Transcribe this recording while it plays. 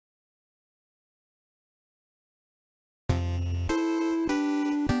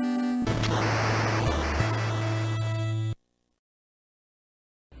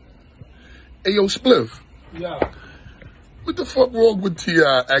Hey, yo, Spliff. Yeah. What the fuck wrong with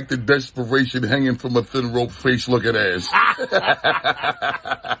T.I. acting desperation hanging from a thin rope face looking ass?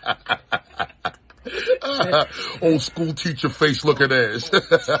 Old school teacher face looking ass.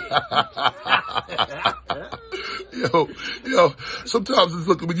 Yo, sometimes it's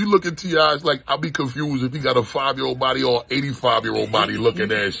looking, when you look at T.I., it's like, I'll be confused if he got a 5-year-old body or 85-year-old body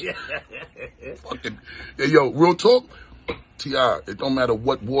looking ass. Fucking, hey, yo, real talk, T.I., it don't matter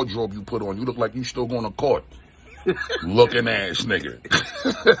what wardrobe you put on, you look like you still going to court. Looking ass nigga.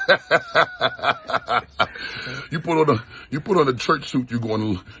 You put on a church suit, you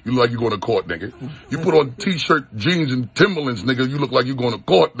look like you're going to court, nigga. You put on t-shirt, jeans, and Timberlands, nigga, you look like you're going to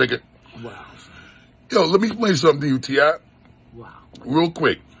court, nigga. Wow. Yo, let me explain something to you, T.I. Wow. Real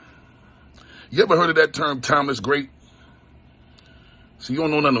quick. You ever heard of that term, timeless great? See, you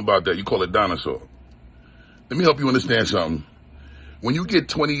don't know nothing about that. You call it dinosaur. Let me help you understand something. When you get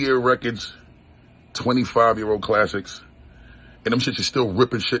 20-year records, 25-year-old classics, and them shits are still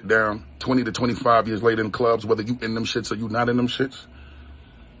ripping shit down 20 to 25 years later in clubs, whether you in them shits or you not in them shits,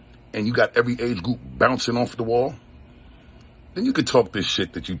 and you got every age group bouncing off the wall, then you could talk this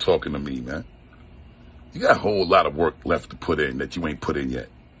shit that you talking to me, man. You got a whole lot of work left to put in that you ain't put in yet.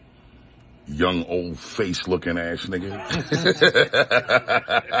 Young, old face-looking ass nigga.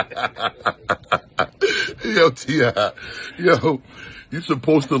 Yo, T.I., yo, you're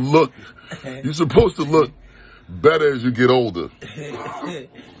supposed to look better as you get older. Oh,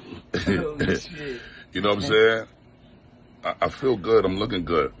 shit. You know what I'm saying? I feel good. I'm looking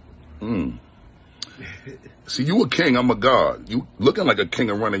good. See, you a king, I'm a god. You looking like a king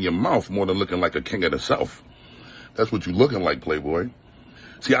and running your mouth more than looking like a king of the South. That's what you looking like, Playboy.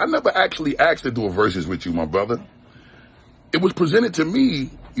 See, I never actually asked to do a verses with you, my brother. It was presented to me,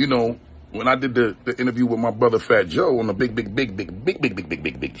 you know, when I did the interview with my brother Fat Joe on the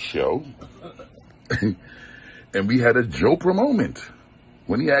big show. And we had a Jopra moment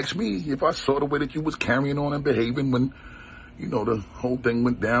when he asked me if I saw the way that you was carrying on and behaving when, you know, the whole thing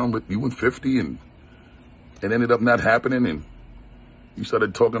went down with you and 50 and it ended up not happening, and you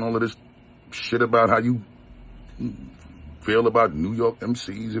started talking all of this shit about how you feel about New York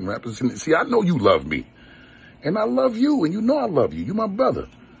MCs and rappers. And see, I know you love me, and I love you, and you know I love you. You're my brother.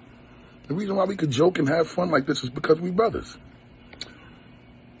 The reason why we could joke and have fun like this is because we brothers.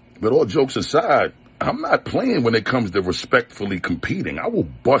 But all jokes aside, I'm not playing when it comes to respectfully competing. I will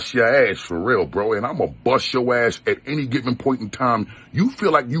bust your ass for real, bro, and I'm going to bust your ass at any given point in time you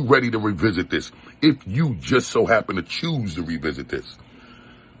feel like you ready to revisit this, if you just so happen to choose to revisit this.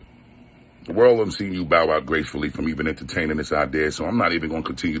 The world hasn't seen you bow out gracefully from even entertaining this idea, so I'm not even going to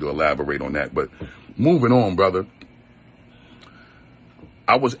continue to elaborate on that. But moving on, brother,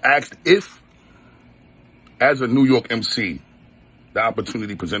 I was asked if, as a New York MC, the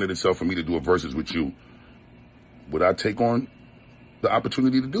opportunity presented itself for me to do a verses with you, would I take on the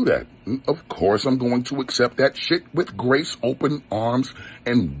opportunity to do that? Of course, I'm going to accept that shit with grace, open arms,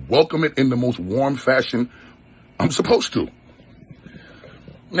 and welcome it in the most warm fashion I'm supposed to.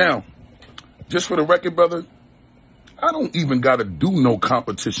 Now, just for the record, brother, I don't even got to do no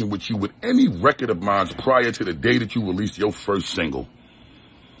competition with you with any record of mine prior to the day that you released your first single.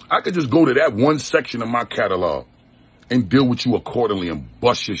 I could just go to that one section of my catalog and deal with you accordingly and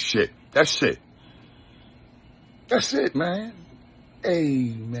bust your shit. That's it. That's it, man.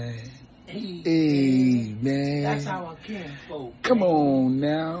 Hey, man. Hey, man. That's our kin folk. Come on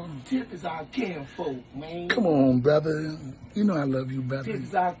now. Tip is our kin folk, man. Come on, brother. You know I love you, brother. Tip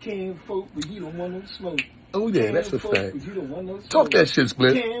is our kin folk, but you don't want no smoke. Oh, yeah, that's a folk, fact. But you don't want no smoke. Talk that shit,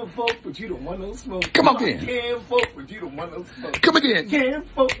 Split. Kin folk, but you don't want no smoke. Come again. Kin folk, but you don't want no smoke. Come again. Kin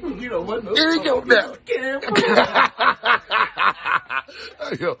folk, but you don't want no Here smoke. you go now. Kin folk.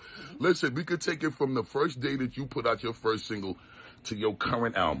 Yo, listen, we could take it from the first day that you put out your first single to your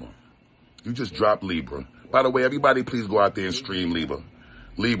current album. You just dropped Libra. By the way, everybody please go out there and stream Libra.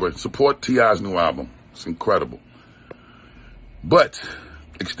 Libra, support T.I.'s new album. It's incredible. But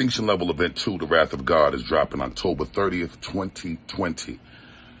Extinction Level Event 2, The Wrath of God, is dropping October 30th, 2020.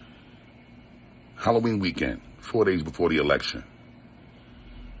 Halloween weekend, 4 days before the election.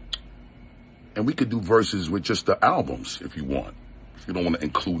 And we could do verses with just the albums if you want. If you don't want to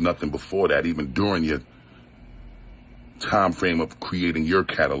include nothing before that, even during your time frame of creating your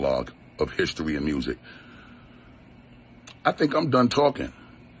catalog of history and music. I think I'm done talking.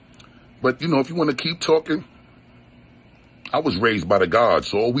 But, you know, if you want to keep talking, I was raised by the gods,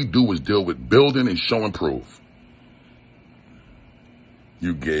 so all we do is deal with building and show and prove.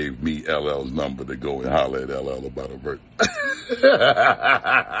 You gave me LL's number to go and holler at LL about a verse.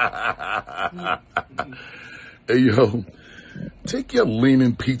 Hey, yo, Take your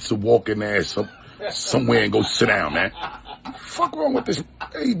leaning pizza walking ass up somewhere and go sit down, man. Fuck wrong with this?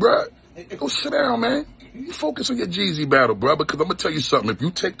 Hey, bro, go sit down, man. You focus on your Jeezy battle, bro, because I'm gonna tell you something. If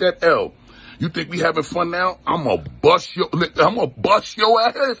you take that L, you think we having fun now? I'm gonna bust your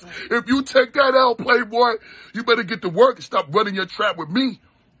ass. If you take that L, Playboy, you better get to work and stop running your trap with me.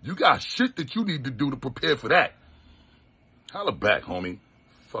 You got shit that you need to do to prepare for that. Holla back, homie.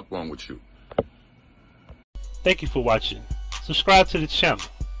 Fuck wrong with you. Thank you for watching. Subscribe to the channel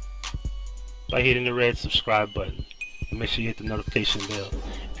by hitting the red subscribe button. And make sure you hit the notification bell.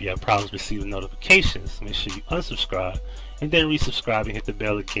 If you have problems receiving notifications, make sure you unsubscribe and then resubscribe and hit the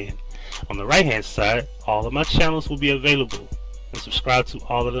bell again. On the right hand side, all of my channels will be available. And subscribe to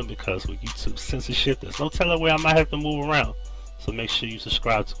all of them, because with YouTube censorship, there's no telling where I might have to move around. So make sure you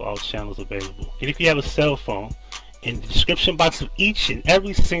subscribe to all channels available. And if you have a cell phone, in the description box of each and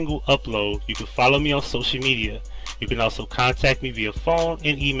every single upload, you can follow me on social media. You can also contact me via phone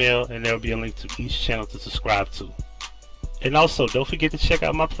and email, and there will be a link to each channel to subscribe to. And also, don't forget to check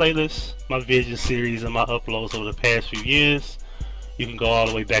out my playlist, my vision series, and my uploads over the past few years. You can go all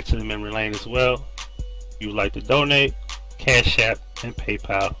the way back to the memory lane as well. If you would like to donate, Cash App and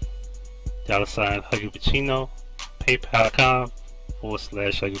PayPal. $Huggie Pacino,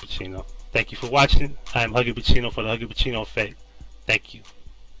 PayPal.com/Huggie Pacino. Thank you for watching. I am Huggie Pacino for the Huggie Pacino Effect. Thank you.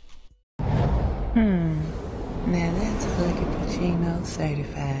 Now that's Huggie Pacino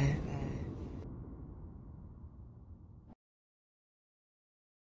certified.